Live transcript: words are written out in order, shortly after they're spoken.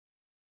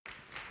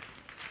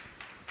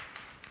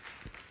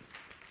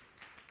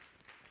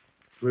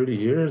through the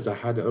years, I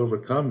had to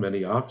overcome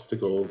many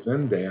obstacles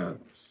in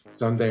dance.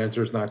 Some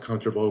dancers not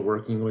comfortable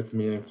working with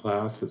me in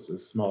class is a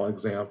small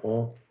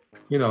example.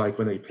 Like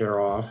when they pair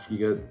off, you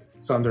get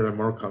some that are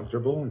more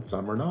comfortable and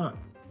some are not.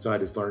 So I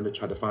just learned to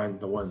try to find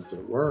the ones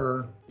that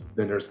were.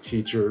 Then there's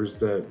teachers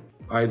that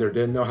either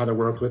didn't know how to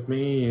work with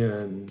me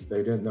and they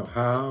didn't know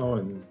how,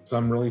 and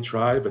some really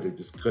tried, but they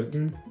just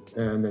couldn't.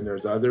 And then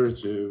there's others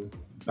who,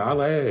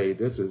 ballet,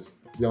 this is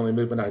the only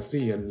movement I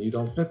see and you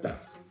don't fit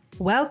that.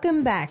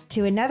 Welcome back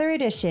to another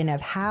edition of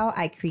How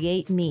I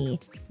Create Me,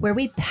 where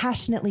we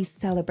passionately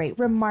celebrate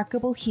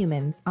remarkable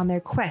humans on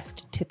their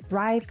quest to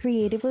thrive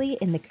creatively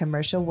in the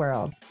commercial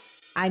world.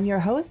 I'm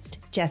your host,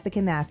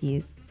 Jessica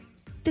Matthews.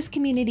 This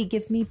community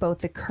gives me both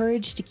the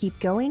courage to keep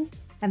going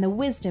and the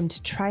wisdom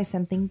to try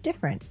something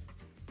different.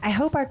 I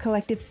hope our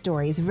collective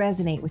stories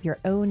resonate with your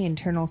own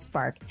internal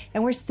spark,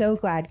 and we're so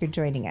glad you're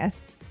joining us.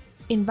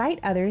 Invite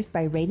others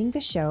by rating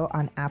the show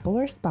on Apple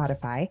or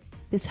Spotify.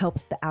 This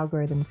helps the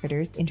algorithm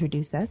critters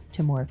introduce us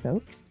to more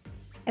folks.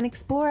 And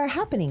explore our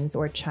happenings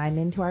or chime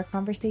into our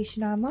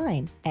conversation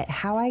online at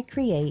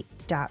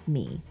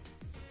howicreate.me.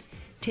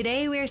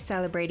 Today we are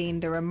celebrating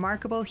the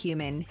remarkable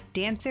human,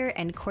 dancer,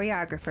 and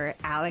choreographer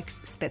Alex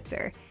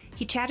Spitzer.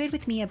 He chatted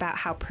with me about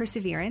how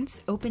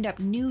perseverance opened up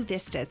new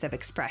vistas of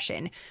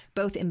expression,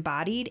 both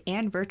embodied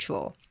and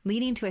virtual,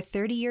 leading to a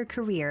 30-year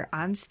career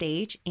on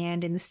stage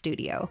and in the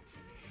studio.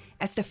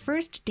 As the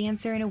first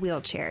dancer in a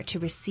wheelchair to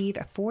receive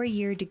a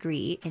 4-year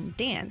degree in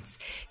dance,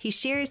 he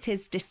shares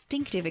his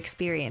distinctive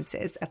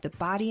experiences of the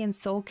body and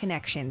soul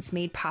connections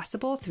made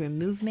possible through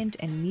movement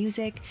and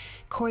music,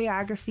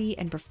 choreography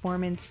and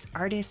performance,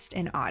 artist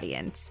and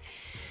audience.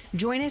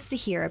 Join us to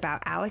hear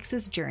about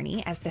Alex's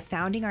journey as the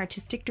founding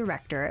artistic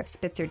director of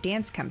Spitzer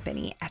Dance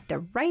Company at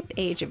the ripe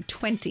age of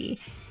 20,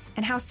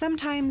 and how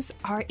sometimes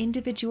our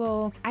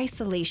individual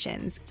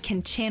isolations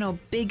can channel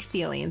big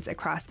feelings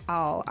across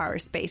all our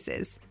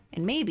spaces,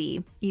 and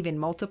maybe even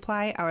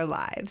multiply our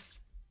lives.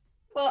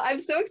 Well,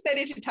 I'm so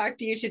excited to talk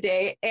to you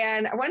today,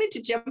 and I wanted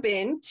to jump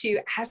in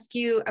to ask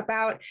you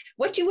about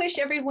what you wish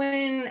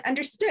everyone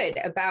understood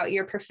about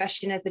your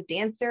profession as a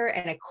dancer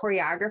and a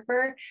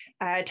choreographer.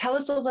 Tell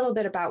us a little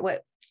bit about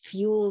what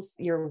fuels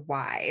your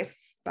why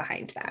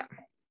behind that.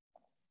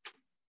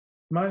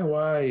 My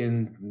why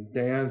in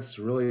dance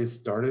really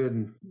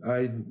started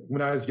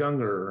when I was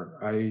younger.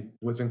 I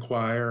was in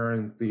choir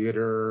and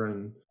theater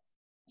and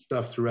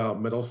stuff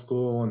throughout middle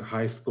school and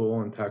high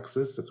school in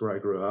Texas. That's where I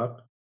grew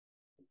up.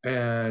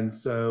 And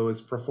so I was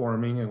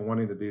performing and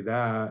wanting to do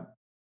that.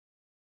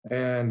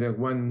 And then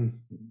one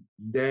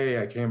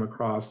day I came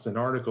across an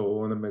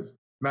article in a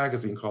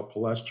magazine called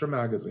Palestra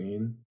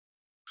Magazine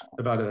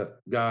about a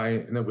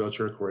guy in a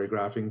wheelchair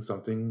choreographing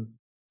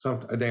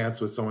a dance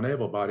with someone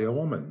able-bodied, a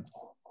woman.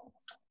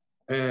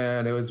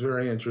 And it was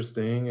very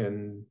interesting.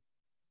 And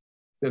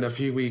then a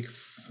few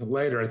weeks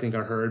later, I think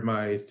I heard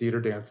my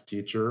theater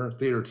teacher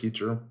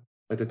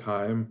at the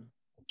time,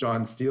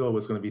 John Steele,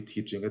 was going to be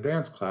teaching a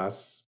dance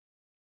class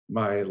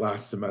my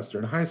last semester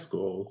in high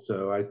school.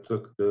 So I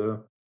took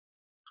the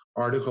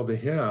article to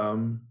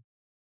him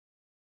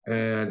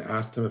and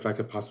asked him if I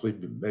could possibly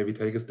maybe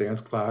take his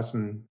dance class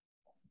and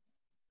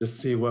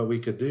just see what we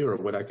could do or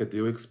what I could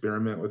do,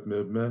 experiment with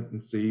movement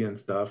and see and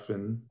stuff.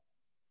 And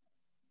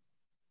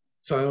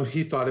so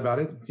he thought about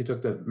it. He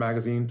took the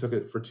magazine, took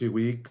it for 2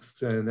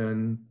 weeks, and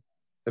then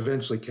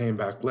eventually came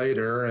back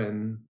later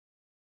and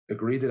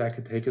agreed that I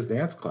could take his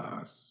dance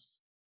class.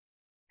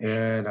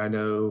 And I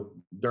know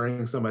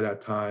during some of that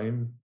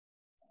time,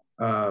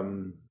 got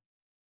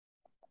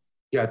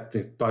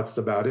the thoughts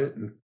about it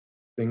and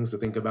things to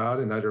think about,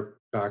 and other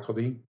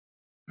faculty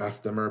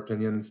asked them their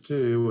opinions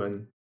too.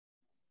 And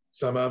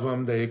some of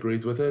them, they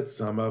agreed with it.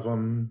 Some of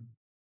them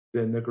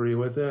didn't agree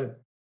with it.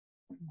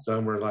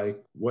 Some were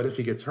like, what if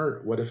he gets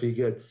hurt? What if he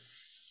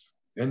gets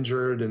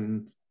injured?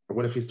 Or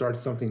what if he starts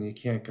something he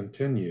can't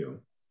continue?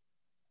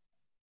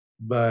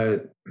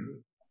 But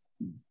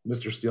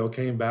Mr. Steele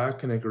came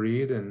back and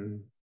agreed.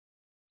 And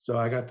so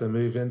I got to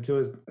move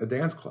into a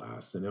dance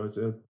class. And it was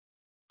a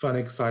fun,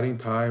 exciting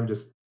time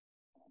just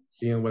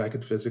seeing what I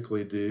could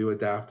physically do,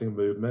 adapting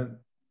movement.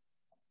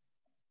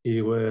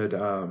 He would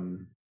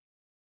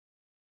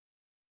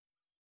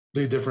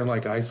do different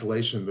like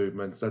isolation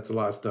movements. That's a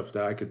lot of stuff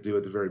that I could do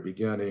at the very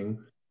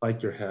beginning,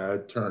 like your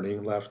head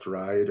turning left,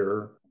 right,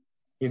 or,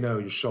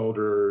 your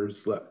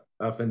shoulders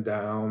up and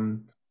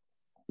down,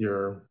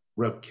 your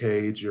rib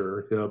cage,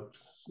 your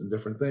hips, and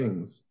different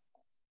things.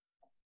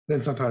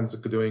 Then sometimes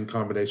doing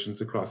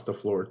combinations across the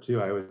floor too,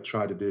 I would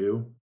try to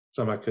do.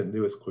 Some I couldn't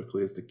do as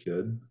quickly as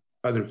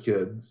other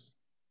kids,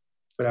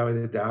 but I would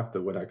adapt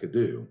to what I could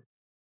do.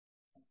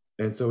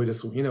 And so we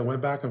just,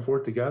 went back and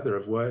forth together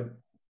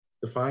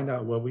to find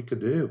out what we could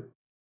do.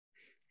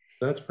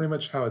 That's pretty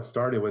much how it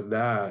started with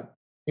that,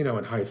 in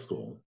high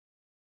school.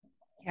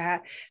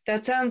 Yeah,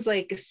 that sounds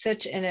like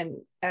such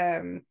an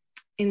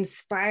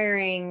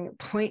inspiring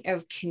point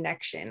of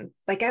connection.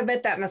 Like, I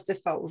bet that must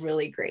have felt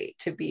really great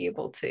to be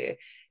able to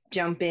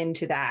jump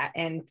into that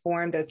and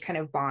form those kind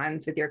of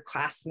bonds with your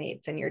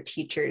classmates and your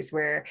teachers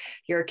where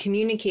you're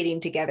communicating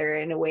together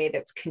in a way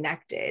that's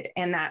connected.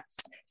 And that's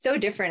so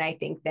different, I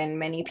think, than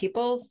many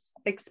people's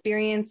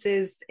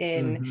experiences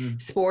in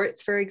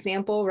sports, for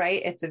example,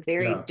 right? It's a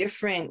very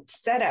different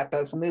setup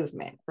of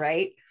movement,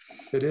 right?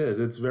 It is.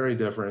 It's very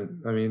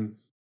different. I mean,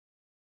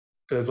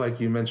 because like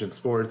you mentioned,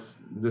 sports,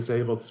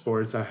 disabled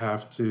sports,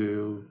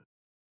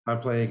 I'm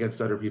playing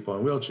against other people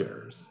in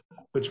wheelchairs,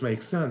 which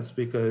makes sense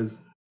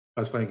because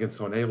I was playing against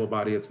someone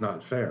able-bodied, it's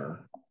not fair.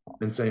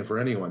 And same for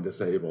anyone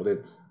disabled.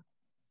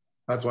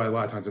 That's why a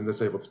lot of times in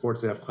disabled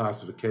sports, they have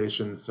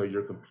classifications. So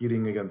you're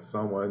competing against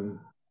someone,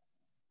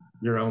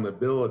 your own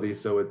ability.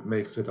 So it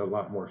makes it a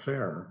lot more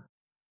fair.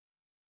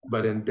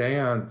 But in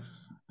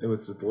dance, it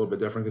was a little bit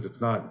different because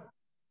it's not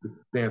the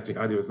dancing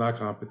I do is not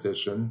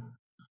competition.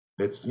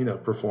 It's,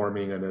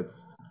 performing and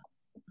it's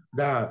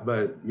that,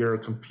 but you're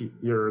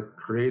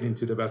creating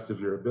to the best of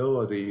your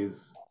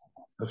abilities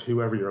of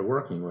whoever you're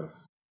working with.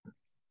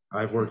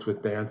 I've worked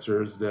with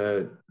dancers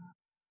that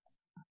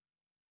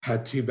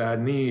had 2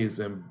 bad knees,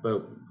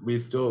 but we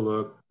still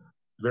look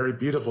very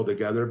beautiful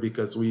together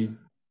because we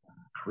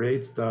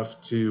create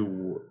stuff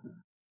to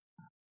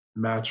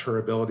match her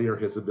ability or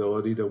his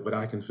ability to what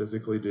I can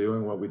physically do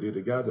and what we do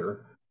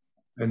together,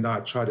 and I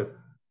don't try to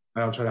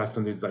ask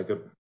them to do like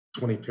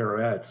 20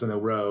 pirouettes in a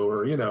row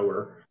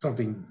or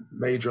something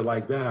major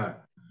like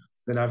that.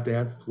 Then I've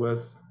danced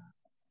with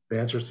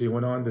dancers who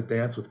went on to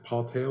dance with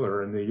Paul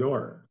Taylor in New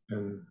York,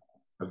 and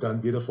I've done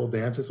beautiful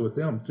dances with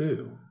them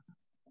too.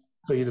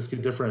 So you just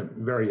get different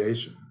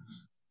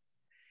variations.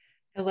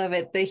 I love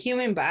it. The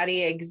human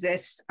body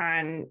exists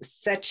on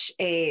such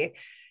a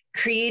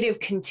creative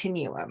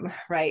continuum,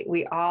 right?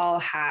 We all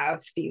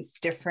have these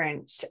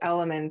different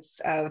elements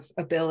of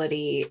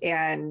ability.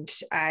 And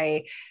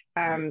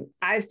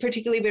I've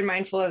particularly been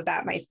mindful of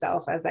that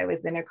myself as I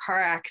was in a car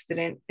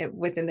accident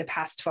within the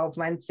past 12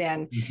 months.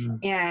 And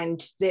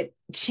that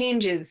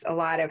changes a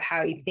lot of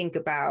how you think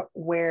about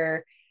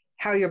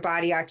how your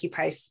body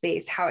occupies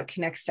space, how it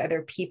connects to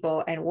other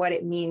people, and what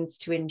it means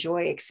to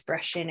enjoy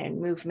expression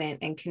and movement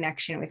and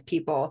connection with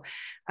people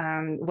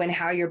when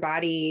how your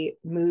body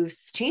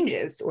moves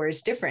changes or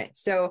is different.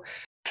 So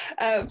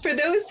for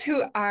those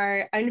who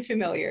are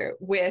unfamiliar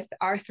with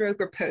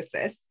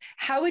arthrogryposis,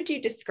 how would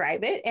you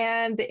describe it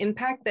and the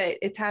impact that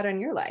it's had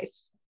on your life?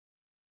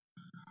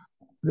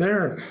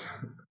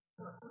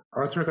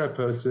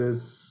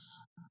 Arthrogryposis,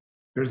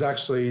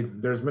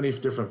 there's many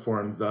different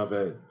forms of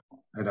it.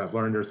 And I've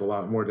learned there's a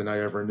lot more than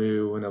I ever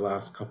knew in the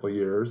last couple of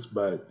years.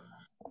 But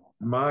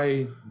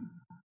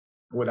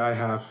what I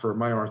have for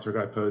my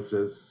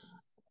arthrogryposis,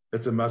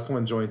 it's a muscle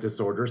and joint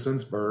disorder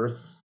since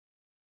birth.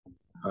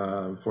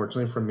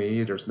 Fortunately for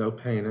me, there's no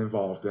pain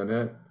involved in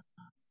it.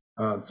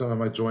 Some of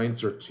my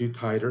joints are too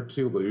tight or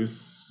too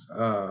loose.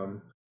 I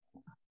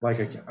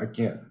guess I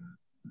can't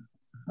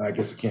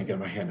get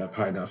my hand up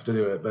high enough to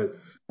do it, but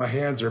my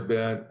hands are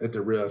bent at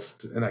the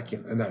wrist, and I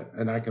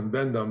can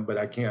bend them, but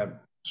I can't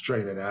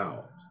straighten it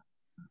out.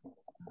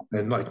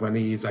 And like my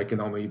knees, I can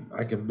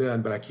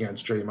bend, but I can't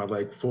straighten my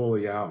leg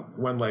fully out.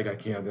 One leg I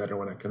can, the other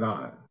one I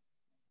cannot.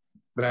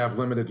 But I have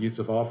limited use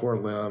of all 4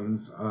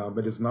 limbs,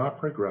 but it's not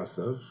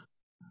progressive.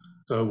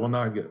 So it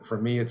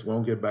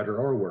won't get better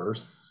or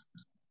worse.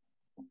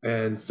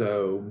 And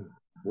so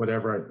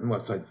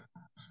unless I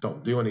just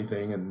don't do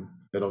anything, and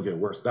it'll get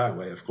worse that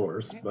way, of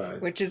course.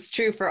 But which is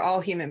true for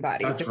all human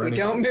bodies. If we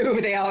don't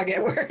move, they all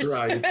get worse.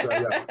 Right. So,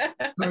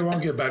 so it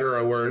won't get better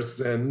or worse.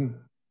 And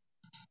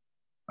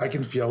I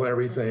can feel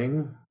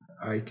everything.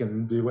 I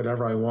can do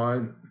whatever I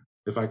want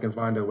if I can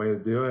find a way to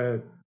do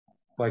it,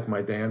 like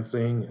my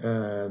dancing.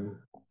 And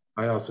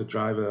I also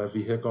drive a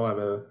vehicle. I have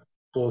a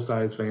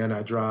full-size van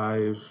I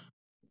drive,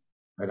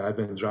 and I've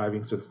been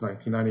driving since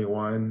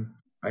 1991.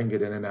 I can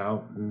get in and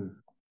out and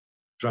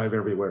drive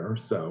everywhere.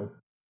 So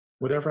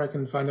whatever I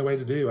can find a way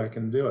to do, I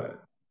can do it.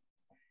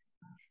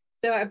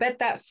 So I bet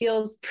that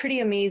feels pretty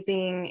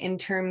amazing in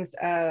terms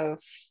of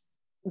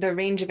the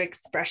range of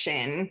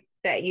expression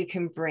that you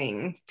can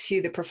bring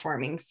to the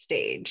performing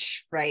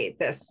stage, right?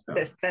 This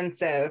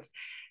sense of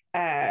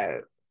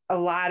a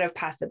lot of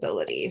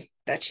possibility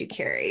that you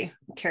carry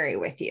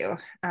with you.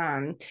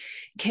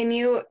 Can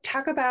you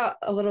talk about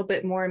a little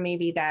bit more,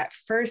 maybe that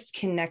first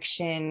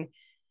connection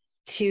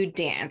to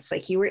dance?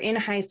 Like, you were in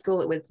high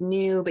school, it was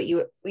new, but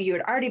you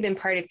had already been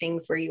part of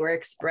things where you were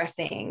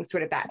expressing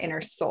sort of that inner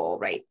soul,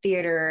 right?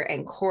 Theater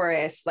and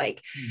chorus.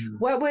 Like,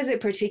 what was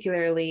it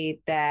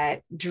particularly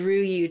that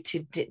drew you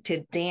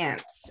to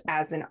dance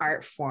as an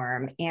art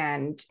form,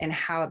 and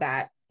how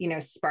that,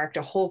 sparked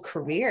a whole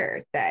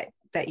career that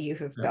you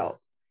have built?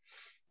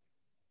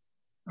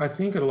 I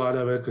think a lot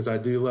of it, because I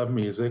do love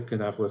music,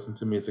 and I've listened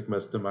to music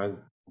most of my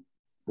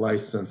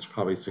life since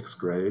probably 6th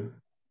grade.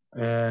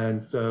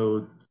 And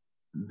so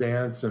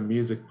dance and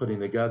music putting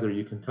together,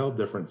 you can tell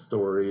different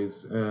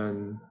stories.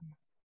 And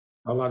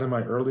a lot of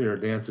my earlier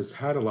dances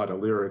had a lot of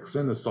lyrics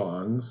in the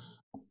songs.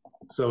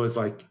 So it's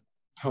like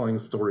telling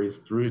stories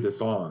through the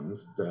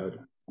songs that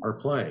are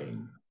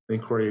playing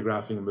and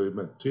choreographing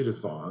movement to the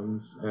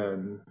songs.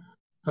 And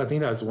So I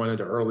think that's one of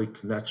the early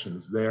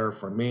connections there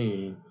for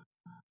me.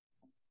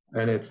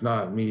 And it's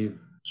not me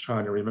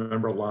trying to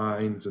remember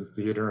lines in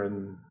theater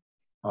and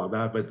all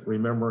that, but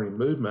remembering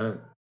movement,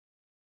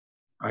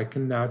 I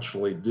can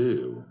naturally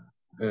do.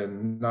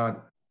 And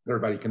not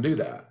everybody can do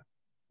that.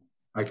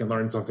 I can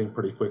learn something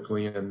pretty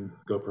quickly and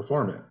go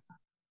perform it.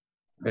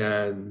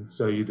 And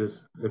so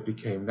it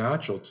became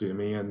natural to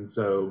me. And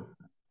so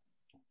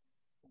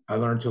I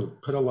learned to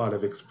put a lot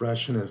of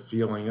expression and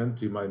feeling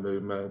into my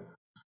movement.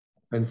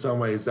 In some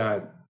ways,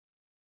 that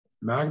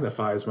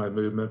magnifies my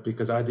movement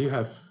because I do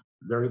have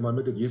very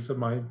limited use of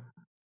my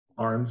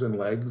arms and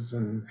legs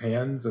and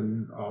hands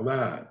and all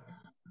that.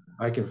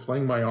 I can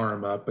fling my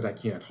arm up, but I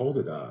can't hold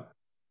it up.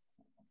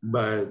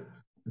 But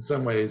in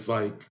some ways,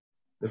 like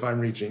if I'm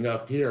reaching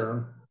up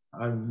here,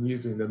 I'm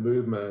using the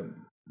movement,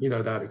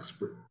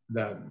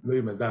 that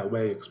movement, that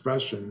way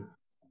expression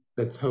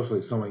that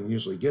hopefully someone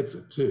usually gets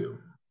it too.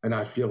 And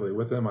I feel it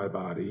within my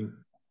body.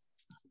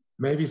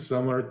 Maybe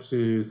similar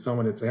to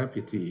someone that's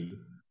amputee,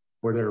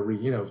 where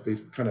they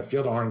kind of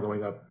feel the arm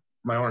going up.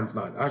 My arm's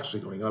not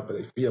actually going up, but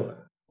they feel it.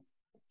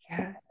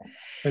 Yeah.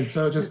 And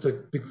so just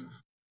a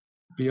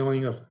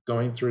feeling of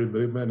going through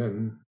movement,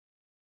 and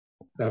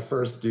that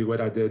first do what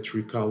I did,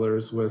 True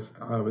Colors, with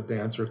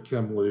dancer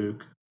Kim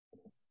Luke,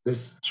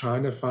 just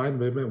trying to find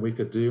movement we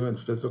could do in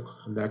physical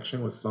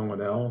connection with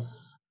someone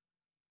else.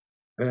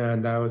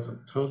 And that was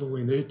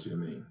totally new to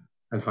me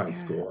in high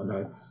school. And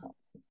that's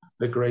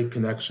the great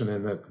connection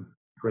and the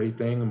great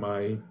thing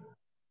my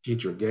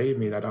teacher gave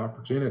me, that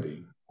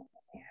opportunity.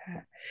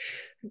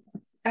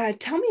 Yeah.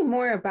 Tell me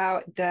more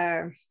about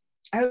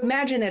I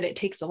imagine that it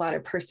takes a lot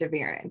of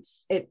perseverance.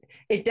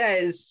 It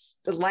does.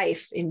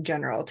 Life in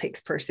general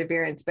takes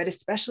perseverance, but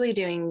especially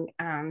doing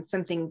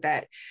something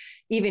that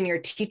even your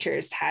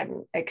teachers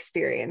hadn't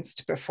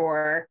experienced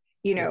before,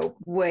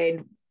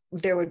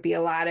 there would be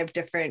a lot of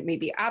different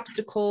maybe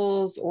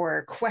obstacles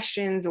or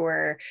questions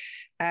or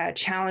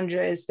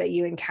challenges that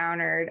you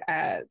encountered.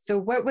 So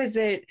what was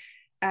it?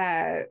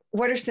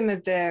 What are some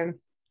of the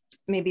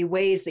maybe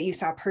ways that you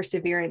saw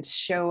perseverance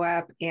show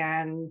up?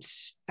 And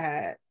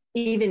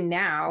even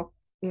now,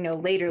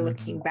 later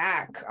looking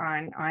back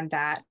on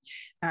that,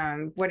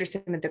 what are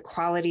some of the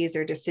qualities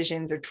or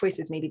decisions or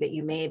choices maybe that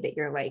you made that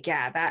you're like,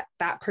 yeah,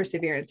 that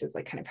perseverance is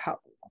like kind of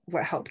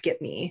what helped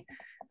get me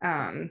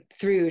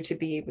through to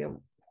be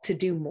able to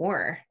do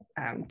more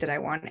that I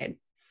wanted?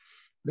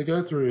 They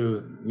go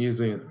through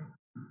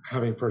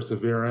having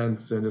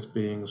perseverance and just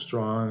being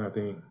strong. I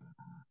think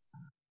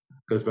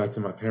goes back to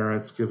my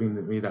parents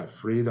giving me that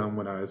freedom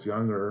when I was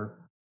younger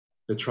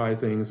to try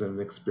things and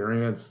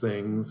experience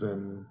things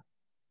and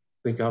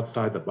think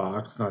outside the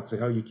box, not say,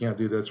 oh, you can't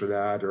do this or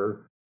that,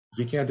 or if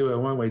you can't do it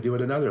one way, do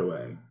it another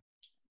way.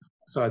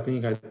 So I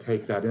think I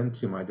take that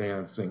into my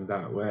dancing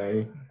that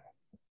way.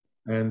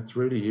 And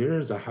through the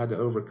years, I had to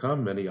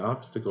overcome many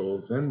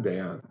obstacles in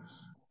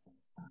dance.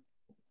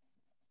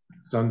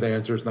 Some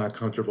dancers not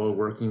comfortable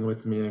working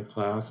with me in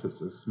class.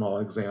 This is a small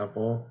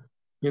example.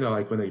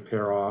 Like when they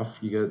pair off,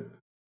 you get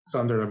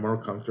some that are more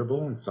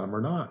comfortable and some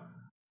are not.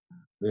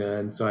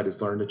 And so I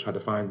just learned to try to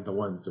find the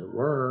ones that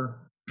were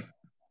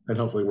and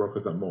hopefully work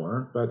with them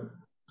more. But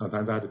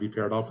sometimes I had to be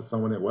paired off with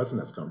someone that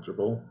wasn't as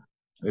comfortable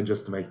and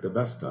just to make the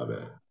best of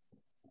it.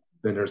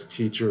 Then there's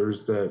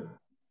teachers that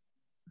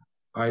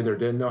either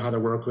didn't know how to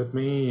work with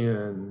me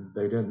and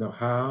they didn't know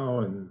how,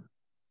 and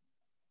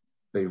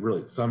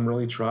some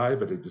really tried,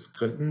 but they just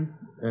couldn't.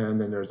 And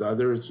then there's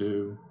others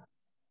who,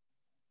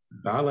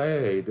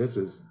 ballet, this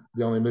is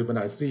the only movement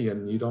I see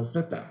and you don't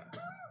fit that.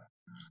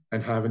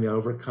 And having to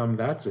overcome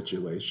that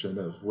situation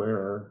of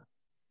where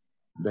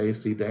they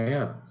see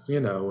dance,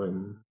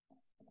 and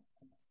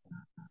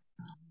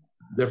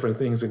different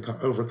things and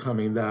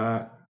overcoming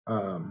that.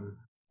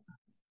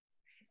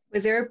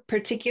 Was there a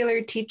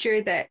particular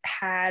teacher that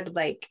had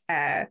like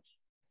a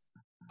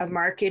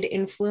marked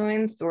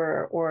influence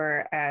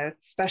or a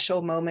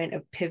special moment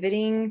of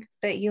pivoting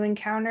that you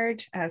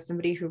encountered as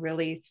somebody who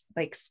really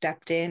like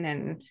stepped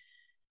in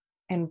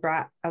and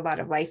brought a lot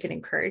of life and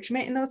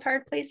encouragement in those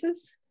hard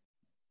places?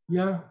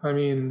 Yeah,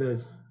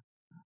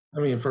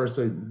 first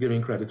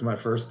giving credit to my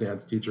first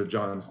dance teacher,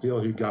 John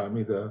Steele, who got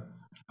me the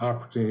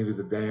opportunity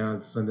to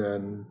dance. And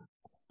then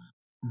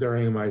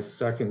during my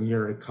second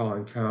year at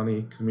Collin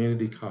County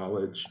Community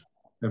College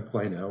in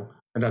Plano,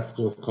 and that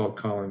school is called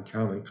Collin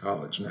County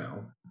College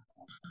now.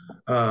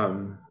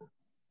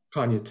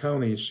 Kanya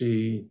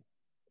Tony,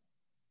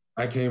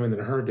 I came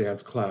into her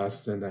dance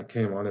class and I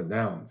came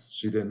unannounced.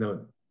 She did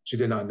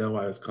not know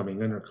I was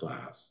coming in her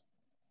class.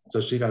 So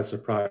she got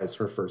surprised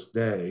her first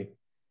day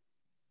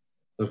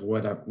of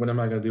what am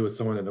I going to do with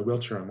someone in a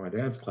wheelchair in my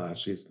dance class.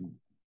 She's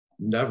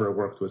never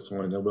worked with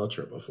someone in a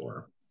wheelchair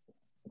before.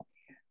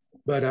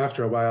 But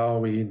after a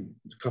while, a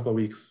couple of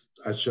weeks,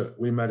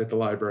 we met at the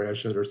library. I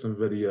showed her some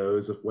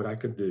videos of what I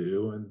could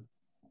do.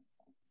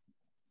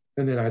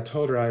 And then I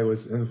told her I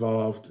was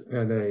involved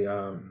in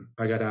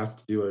I got asked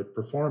to do a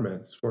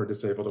performance for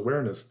Disabled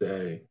Awareness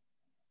Day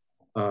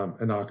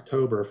in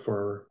October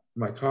for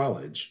my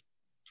college.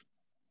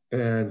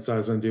 And so I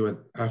was going to do an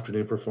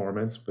afternoon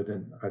performance, but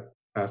then I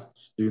asked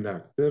student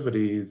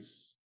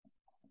activities,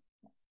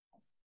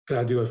 could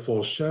I do a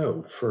full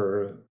show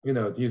for,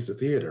 use the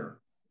theater?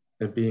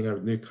 And being a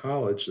new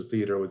college, the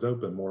theater was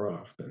open more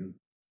often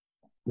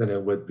than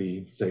it would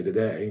be, say,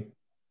 today.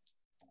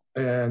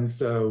 And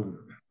so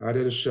I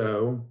did a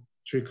show,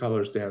 True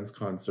Colors Dance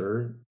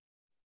Concert.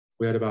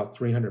 We had about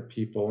 300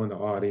 people in the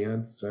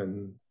audience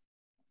and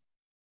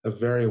a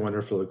very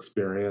wonderful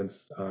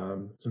experience.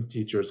 Some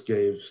teachers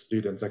gave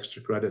students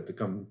extra credit to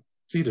come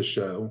see the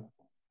show,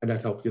 and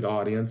that helped get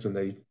audience. And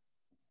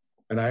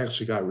I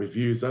actually got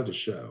reviews of the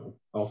show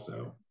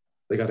also.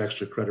 They got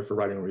extra credit for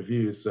writing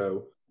reviews,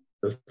 so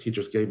those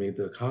teachers gave me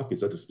the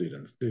copies of the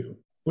students too,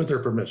 with their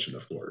permission,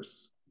 of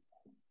course.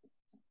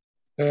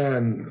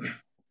 And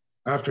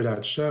after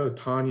that show,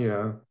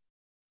 Tanya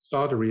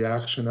saw the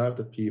reaction of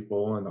the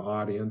people and the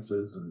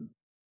audiences and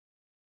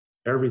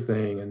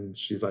everything, and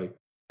she's like,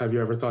 have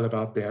you ever thought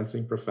about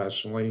dancing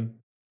professionally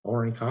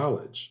or in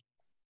college?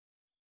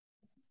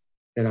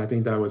 And I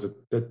think that was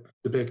the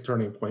big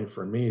turning point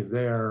for me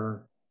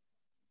there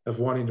of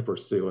wanting to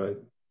pursue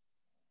it.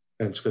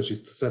 And because she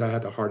said I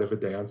had the heart of a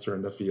dancer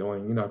and the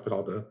feeling, I put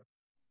all the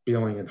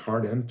feeling and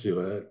heart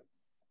into it.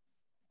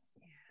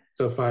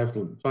 So five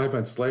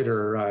months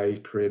later, I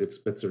created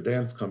Spitzer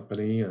Dance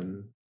Company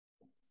and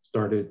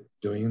started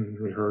doing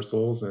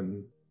rehearsals.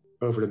 And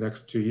over the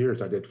next 2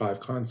 years, I did 5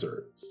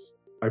 concerts.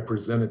 I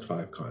presented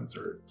 5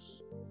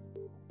 concerts.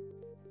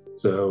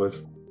 So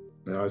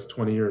I was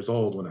 20 years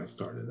old when I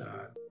started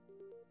that.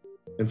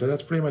 And so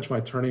that's pretty much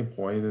my turning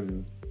point,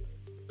 and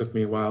it took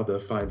me a while to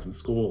find some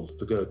schools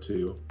to go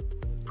to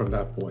from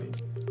that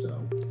point.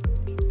 So.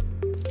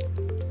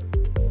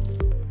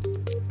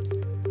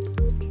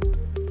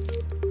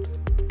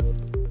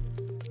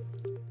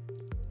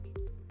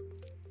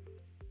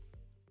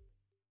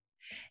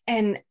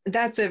 And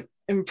that's an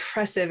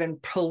impressive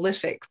and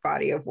prolific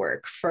body of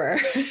work for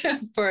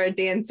for a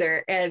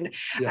dancer. And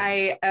yeah.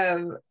 I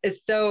am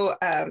so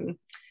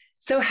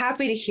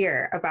happy to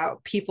hear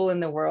about people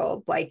in the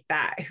world like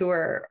that who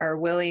are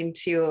willing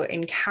to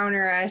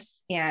encounter us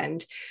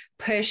and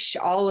push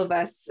all of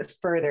us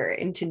further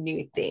into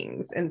new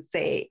things and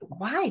say,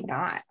 why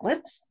not?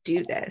 Let's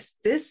do this.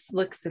 This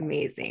looks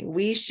amazing.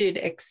 We should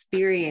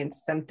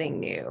experience something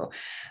new.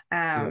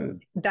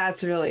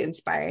 That's really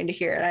inspiring to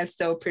hear. And I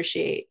so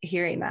appreciate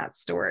hearing that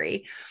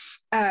story.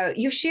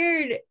 You've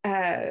shared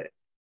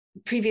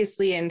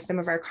previously in some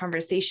of our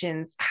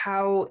conversations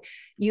how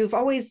you've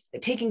always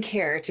taken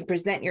care to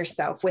present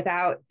yourself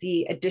without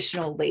the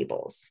additional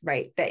labels,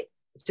 right? That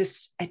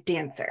just a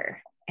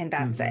dancer and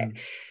that's it.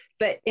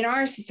 But in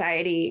our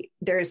society,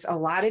 there's a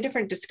lot of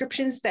different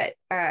descriptions that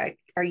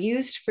are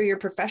used for your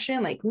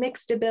profession, like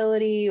mixed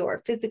ability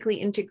or physically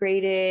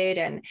integrated.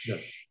 And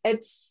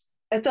it's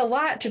a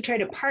lot to try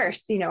to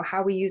parse,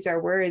 how we use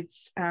our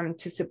words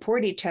to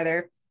support each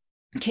other.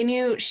 Can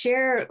you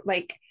share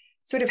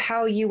sort of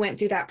how you went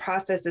through that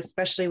process,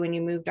 especially when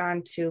you moved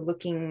on to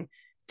looking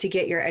to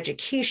get your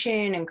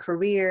education and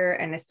career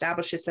and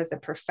establish this as a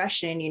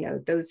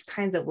profession? Those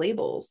kinds of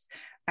labels,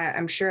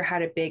 I'm sure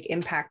had a big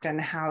impact on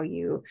how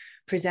you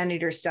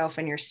presented yourself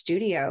in your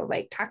studio.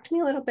 Talk to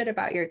me a little bit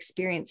about your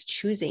experience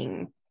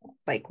choosing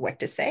what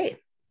to say.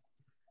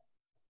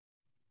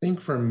 I think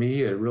for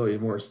me, it really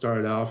more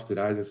started off that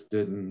I just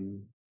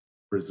didn't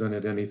present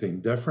it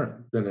anything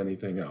different than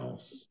anything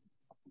else.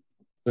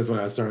 Because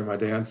when I started my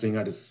dancing,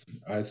 I was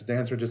a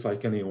dancer just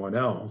like anyone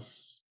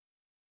else.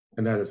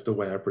 And that is the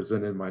way I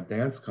presented my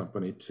dance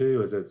company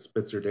too, is that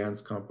Spitzer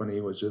Dance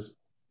Company was just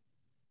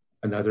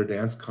another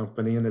dance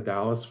company in the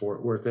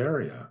Dallas-Fort Worth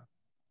area.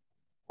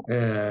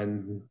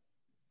 And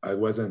I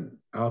wasn't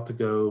out to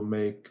go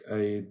make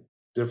a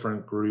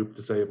different group,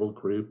 disabled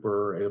group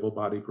or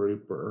able-bodied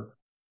group, or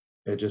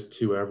just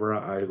whoever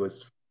I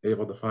was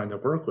able to find to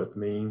work with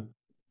me.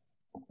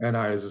 And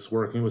I was just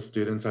working with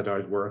students that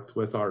I'd worked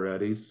with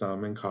already,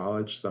 some in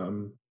college,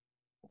 some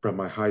from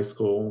my high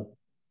school,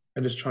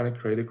 and just trying to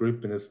create a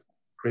group and just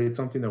create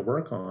something to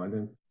work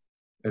on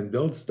and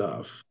build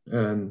stuff.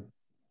 And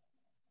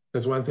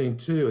because one thing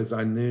too is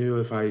I knew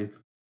if I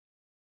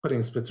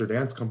putting Spitzer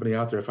Dance Company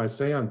out there, if I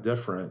say I'm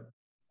different,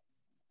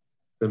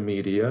 the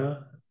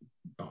media,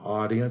 the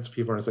audience,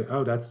 people are gonna say,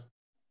 oh,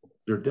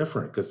 you're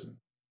different. Because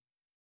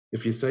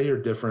if you say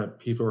you're different,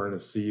 people are gonna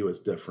see you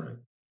as different.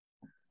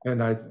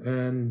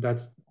 And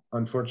that's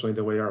unfortunately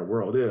the way our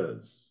world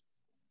is.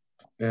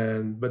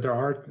 But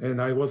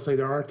I will say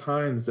there are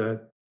times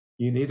that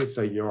you need to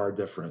say you are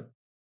different,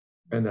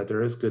 and that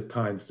there is good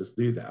times to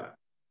do that.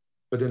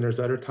 But then there's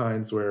other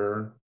times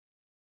where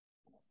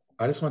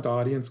I just want the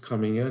audience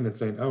coming in and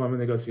saying, oh, I'm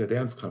gonna go see a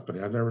dance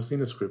company. I've never seen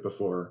this group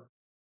before.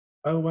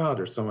 Oh, wow,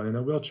 there's someone in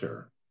a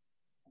wheelchair.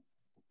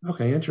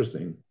 Okay,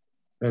 interesting.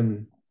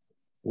 And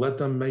let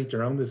them make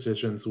their own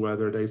decisions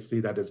whether they see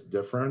that as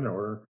different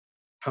or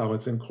how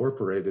it's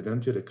incorporated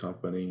into the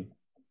company.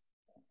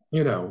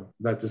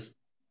 That's just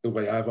the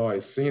way I've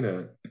always seen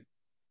it.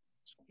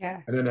 Yeah.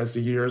 And then as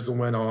the years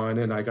went on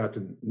and I got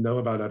to know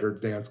about other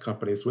dance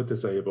companies with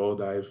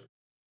disabled, I've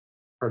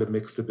part of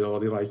mixed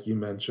ability, like you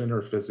mentioned,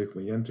 or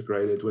physically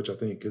integrated, which I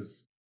think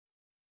is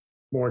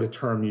more the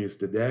term used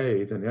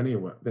today than any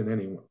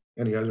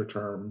other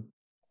term,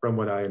 from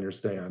what I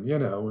understand.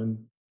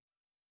 And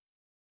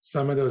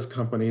some of those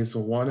companies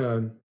want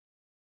to.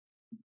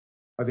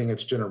 I think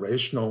it's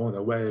generational in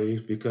a way,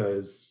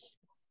 because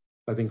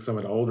I think some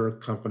of the older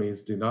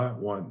companies do not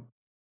want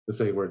to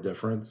say we're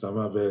different. Some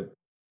of it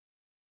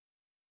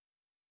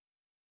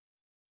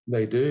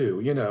they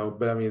do,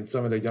 but I mean,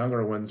 some of the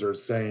younger ones are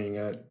saying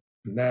it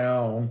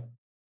now.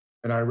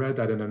 And I read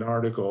that in an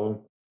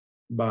article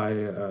by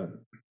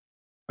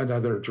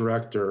another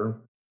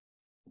director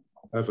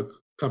of a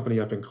company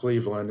up in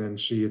Cleveland, and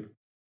she had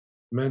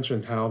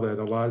mentioned how that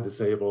a lot of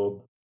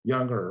disabled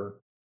younger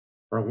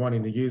are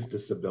wanting to use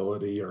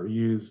disability, or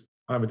use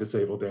I'm a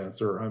disabled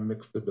dancer, or I'm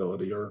mixed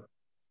ability, or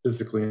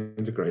physically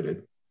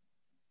integrated.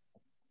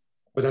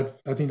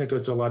 But I think that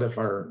goes to a lot of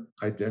our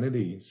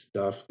identity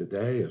stuff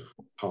today, of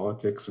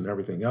politics and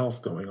everything else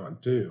going on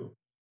too,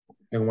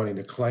 and wanting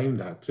to claim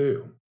that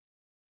too.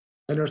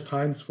 And there's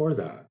times for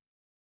that.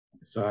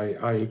 So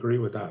I agree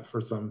with that for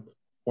some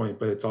point,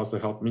 but it's also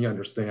helped me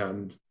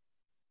understand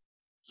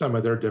some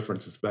of their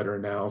differences better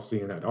now,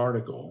 seeing that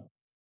article.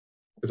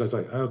 Because I was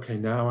like, okay,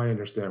 now I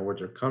understand where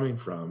they're coming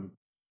from,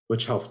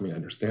 which helps me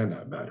understand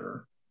that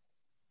better.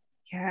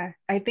 Yeah,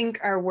 I think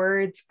our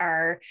words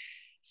are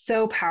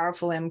so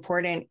powerful and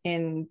important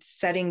in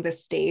setting the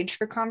stage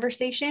for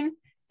conversation.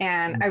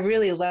 And I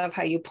really love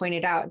how you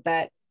pointed out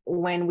that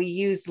when we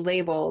use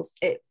labels,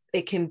 it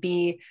can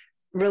be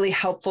really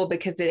helpful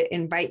because it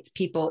invites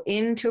people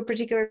into a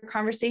particular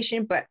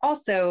conversation, but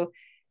also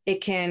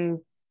it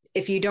can,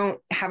 if you don't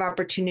have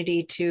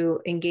opportunity to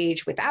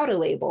engage without a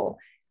label,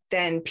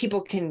 then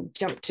people can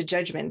jump to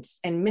judgments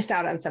and miss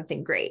out on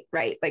something great,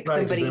 right? Like right,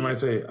 somebody they might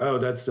say, oh,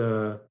 that's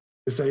a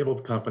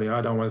disabled company.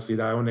 I don't want to see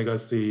that. I want to go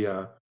see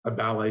a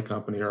ballet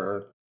company or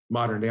a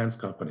modern dance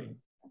company.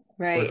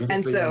 Or if right. you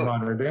And see a so,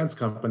 modern dance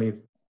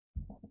company,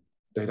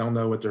 they don't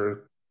know what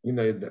they're,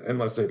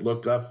 unless they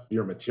look up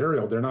your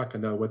material, they're not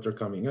going to know what they're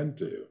coming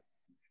into.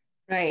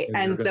 right. And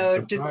you're And going to so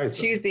just surprise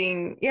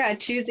them.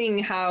 choosing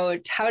how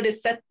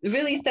to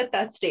really set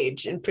that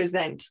stage and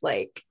present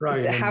like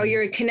Right. how And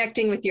you're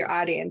connecting with your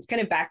audience,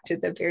 kind of back to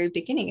the very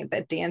beginning of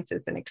that dance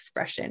is an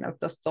expression of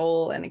the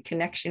soul and a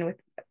connection with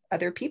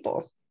other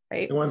people,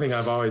 right? the one thing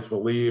I've always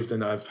believed,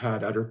 and I've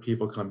had other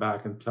people come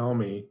back and tell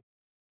me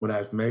when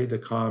I've made the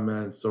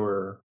comments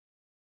or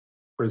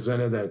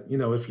presented that,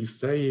 if you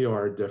say you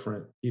are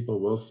different, people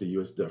will see you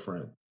as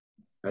different.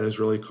 That has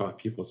really caught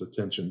people's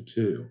attention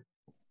too.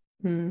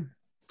 Hmm.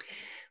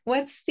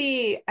 What's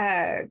the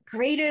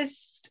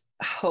greatest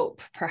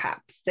hope,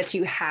 perhaps, that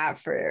you have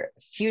for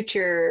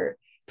future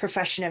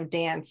profession of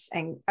dance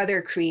and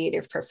other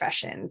creative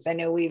professions? I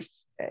know we've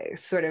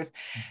sort of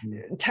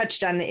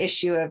touched on the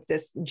issue of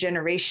this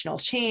generational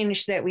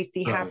change that we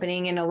see Right.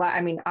 happening in a lot.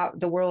 I mean,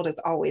 the world is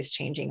always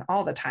changing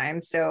all the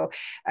time. So,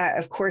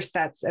 of course,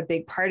 that's a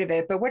big part of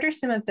it. But what are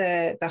some of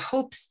the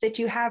hopes that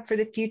you have for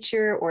the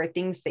future, or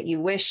things that you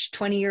wish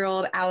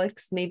 20-year-old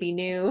Alex maybe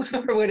knew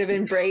or would have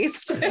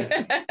embraced?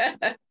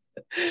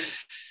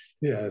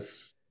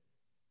 Yes.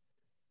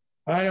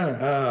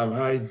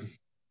 I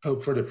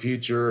hope for the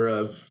future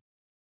of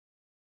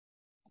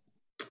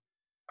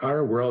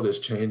our world has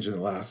changed in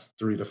the last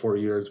 3 to 4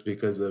 years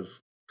because of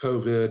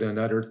COVID and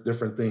other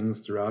different things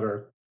throughout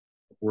our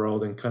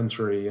world and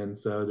country. And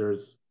so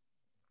there's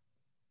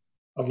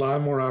a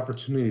lot more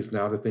opportunities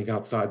now to think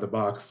outside the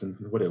box than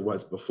what it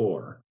was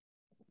before.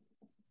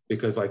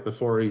 Because like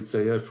before, you'd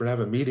say, if we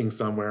have a meeting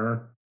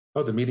somewhere,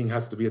 oh, the meeting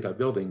has to be at that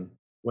building.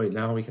 Wait,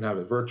 now we can have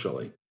it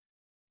virtually.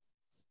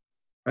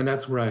 And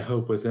that's where I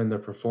hope within the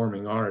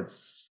performing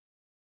arts,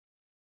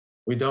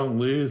 we don't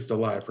lose the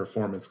live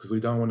performance, because we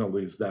don't want to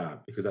lose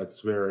that, because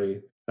that's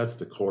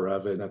the core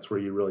of it. And that's where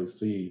you really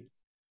see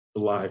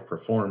the live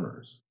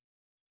performers.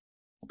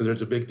 Because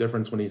there's a big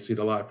difference when you see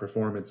the live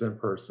performance in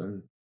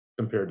person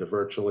compared to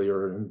virtually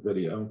or in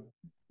video.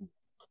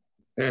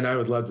 And I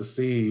would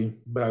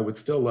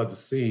still love to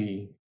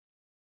see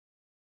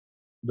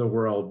the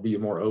world be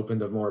more open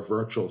to more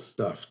virtual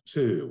stuff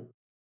too,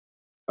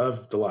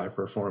 of the live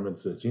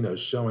performances,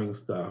 showing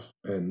stuff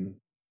and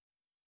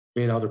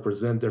being able to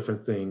present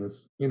different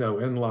things,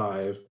 in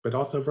live, but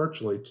also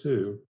virtually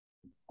too.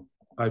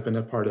 I've been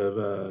a part of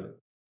a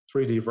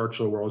 3D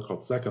virtual world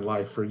called Second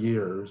Life for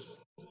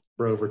years,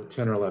 for over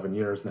 10 or 11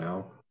 years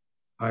now.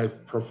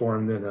 I've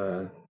performed in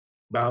a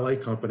ballet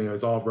company. It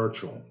was all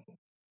virtual.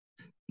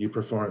 You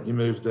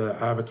move the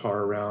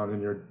avatar around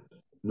and you're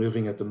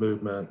moving at the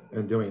movement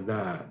and doing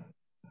that.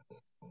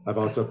 I've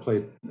also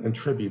played in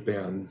tribute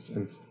bands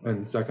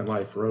in Second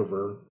Life for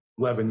over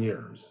 11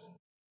 years.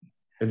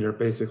 And you're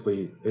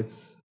basically,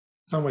 it's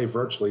some way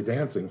virtually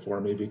dancing for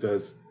me,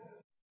 because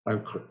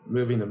I'm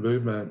moving the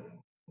movement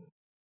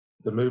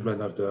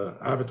of the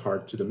avatar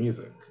to the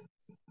music.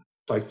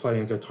 Like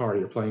playing guitar,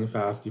 you're playing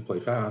fast, you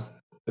play fast.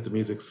 If the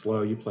music's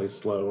slow, you play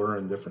slower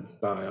in different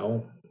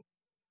style.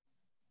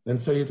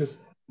 And so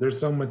there's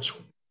so much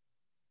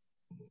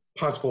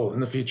possible in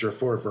the future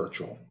for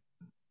virtual.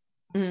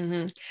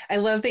 Mm-hmm. I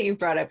love that you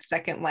brought up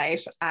Second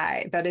Life.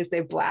 That is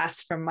a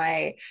blast from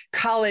my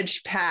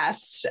college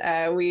past.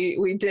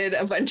 We did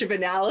a bunch of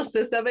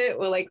analysis of it,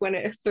 like when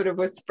it sort of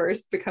was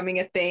first becoming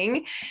a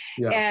thing,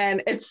 Yeah.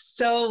 and it's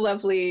so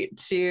lovely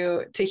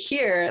to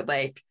hear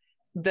like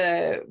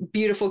the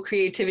beautiful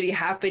creativity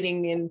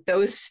happening in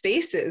those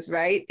spaces,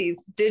 right? These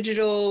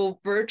digital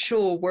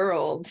virtual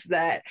worlds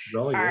that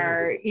Really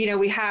are,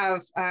 we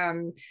have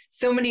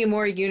so many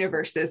more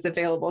universes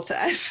available to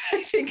us,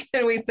 I think,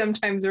 than we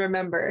sometimes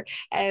remember.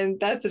 And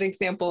that's an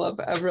example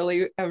of a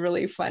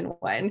really fun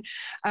one.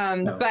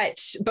 But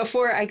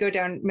before I go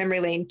down memory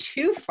lane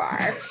too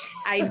far,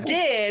 I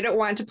did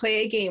want to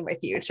play a game with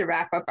you to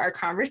wrap up our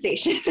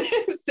conversation.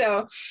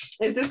 So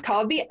this is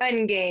called the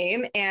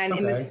Ungame. And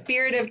in the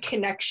spirit of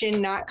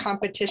connection, not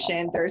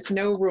competition, there's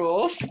no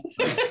rules.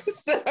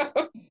 So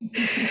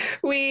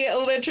we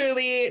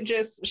literally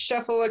just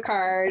shuffle a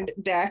card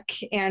deck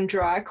and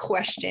draw a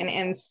question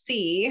and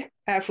see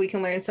if we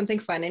can learn something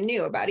fun and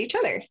new about each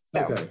other.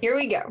 So Here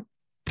we go.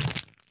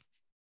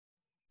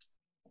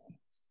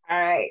 All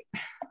right.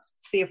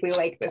 See if we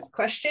like this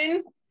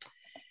question.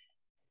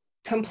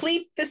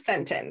 Complete the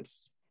sentence.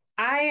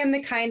 I am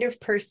the kind of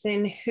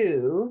person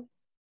who ...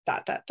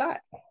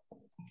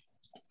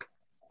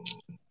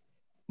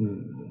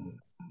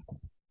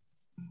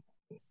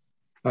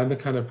 I'm the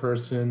kind of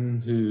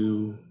person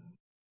who,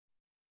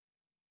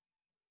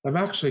 I'm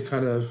actually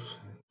kind of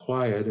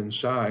quiet and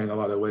shy in a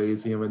lot of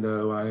ways, even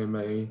though I am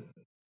a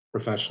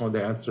professional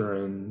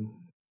dancer and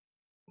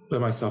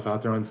put myself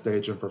out there on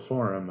stage and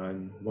perform.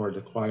 I'm more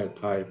the quiet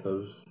type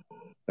of,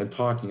 and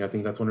talking. I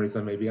think that's one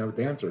reason maybe I'm a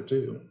dancer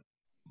too.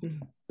 It's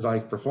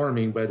like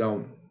performing, but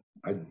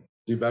I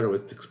do better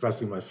with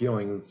expressing my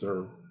feelings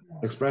or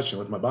expression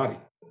with my body.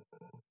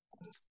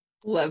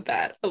 Love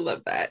that. I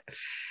love that.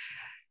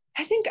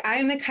 I think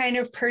I'm the kind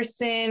of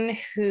person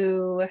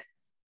who,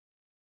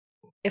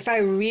 if I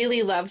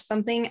really love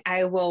something,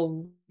 I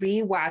will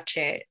rewatch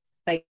it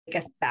like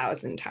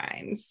 1,000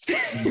 times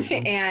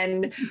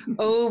and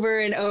over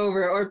and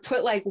over, or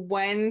put like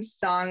one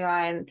song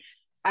on.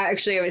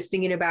 Actually, I was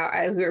thinking about,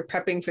 as we were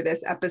prepping for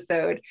this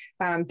episode,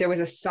 there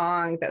was a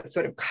song that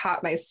sort of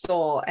caught my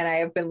soul, and I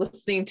have been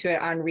listening to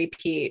it on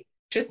repeat,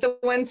 just the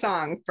one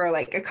song, for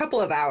like a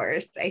couple of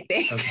hours, I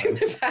think, in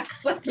the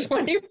past like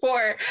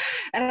 24.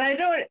 And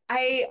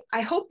I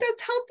hope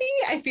that's healthy.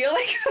 I feel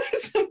like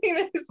it's something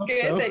that is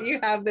good, that you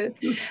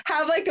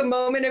have like a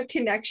moment of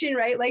connection,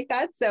 right? Like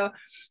that. So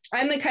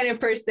I'm the kind of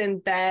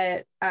person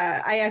that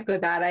I echo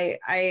that.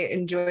 I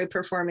enjoy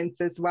performance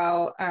as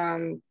well.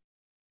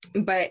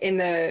 But in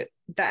that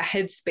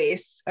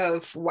headspace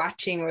of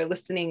watching or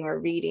listening or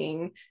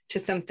reading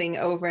to something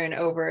over and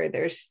over,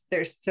 there's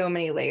so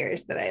many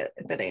layers that I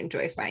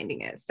enjoy finding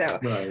it. So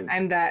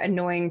I'm that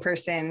annoying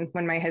person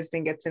when my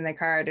husband gets in the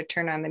car to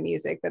turn on the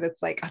music that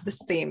it's like the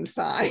same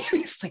song.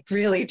 It's like,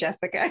 really,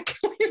 Jessica?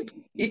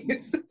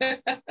 Please?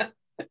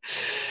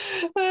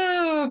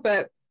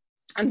 But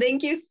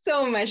thank you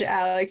so much,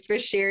 Alex, for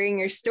sharing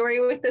your story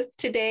with us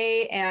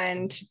today,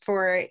 and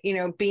for,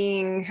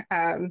 being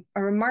a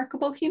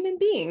remarkable human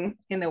being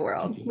in the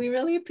world. We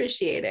really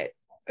appreciate it.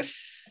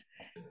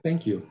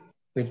 Thank you.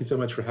 Thank you so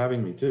much for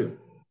having me too.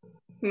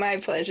 My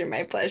pleasure.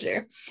 My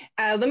pleasure.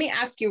 Let me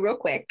ask you real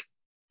quick,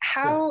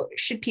 how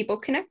should people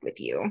connect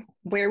with you?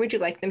 Where would you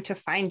like them to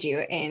find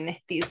you in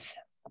these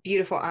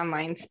beautiful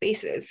online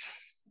spaces?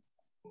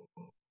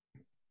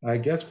 I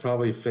guess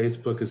probably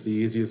Facebook is the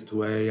easiest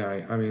way.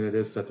 I mean, it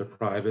is set to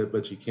private,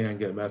 but you can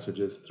get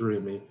messages to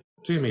me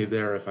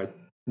there if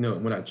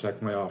when I check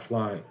my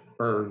offline,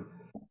 or,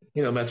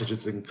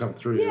 messages that can come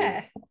through.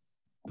 Yeah.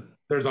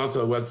 There's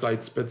also a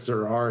website,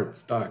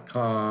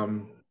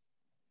 spitzerarts.com,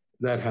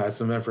 that has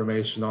some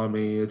information on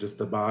me,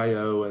 just a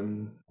bio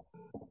and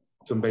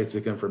some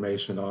basic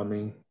information on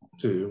me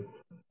too.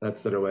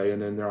 That's the way.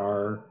 And then there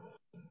are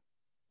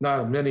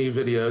not many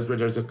videos, but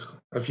there's a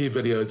few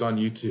videos on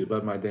YouTube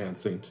of my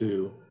dancing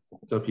too,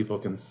 so people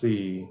can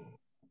see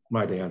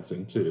my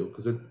dancing too,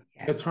 because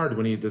it's hard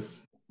when you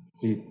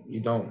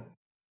don't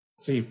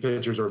see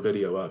pictures or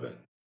video of it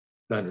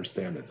to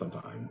understand it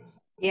sometimes.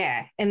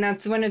 Yeah. And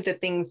that's one of the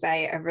things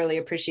I have really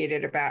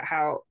appreciated about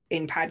how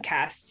in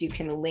podcasts you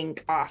can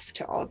link off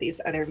to all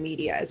these other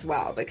media as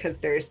well, because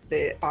there's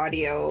the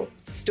audio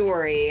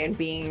story and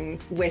being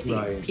with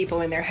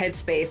people in their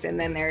headspace, and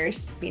then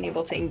there's being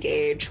able to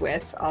engage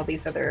with all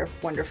these other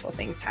wonderful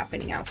things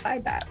happening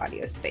outside that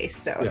audio space.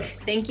 So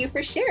Thank you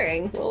for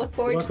sharing. We'll look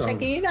forward to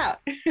checking it out.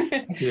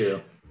 Thank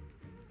you.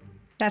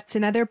 That's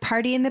another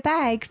party in the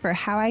bag for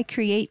How I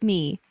Create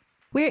Me.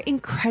 We're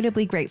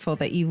incredibly grateful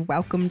that you've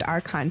welcomed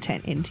our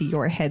content into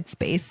your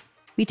headspace.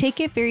 We take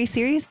it very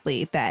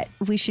seriously that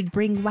we should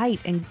bring light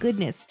and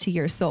goodness to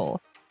your soul.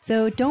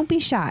 So don't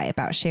be shy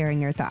about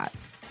sharing your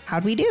thoughts.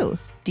 How'd we do?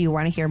 Do you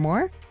want to hear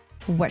more?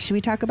 What should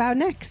we talk about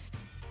next?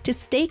 To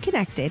stay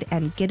connected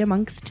and get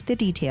amongst the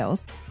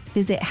details,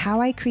 visit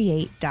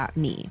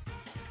howicreate.me.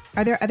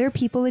 Are there other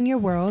people in your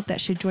world that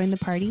should join the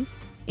party?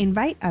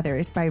 Invite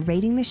others by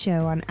rating the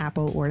show on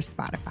Apple or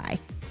Spotify.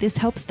 This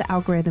helps the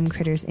algorithm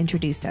critters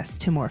introduce us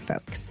to more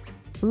folks.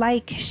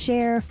 Like,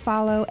 share,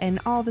 follow, and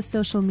all the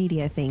social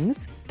media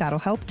things. That'll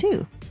help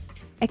too.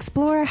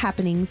 Explore our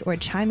happenings or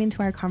chime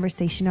into our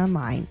conversation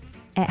online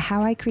at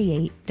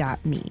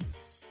howicreate.me.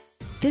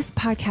 This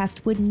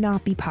podcast would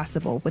not be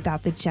possible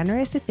without the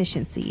generous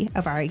efficiency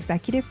of our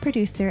executive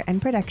producer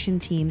and production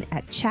team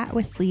at Chat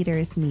with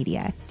Leaders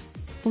Media.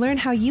 Learn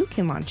how you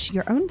can launch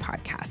your own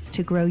podcast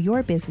to grow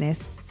your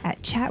business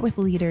at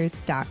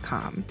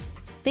chatwithleaders.com.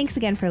 Thanks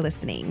again for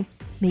listening.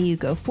 May you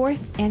go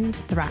forth and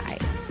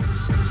thrive.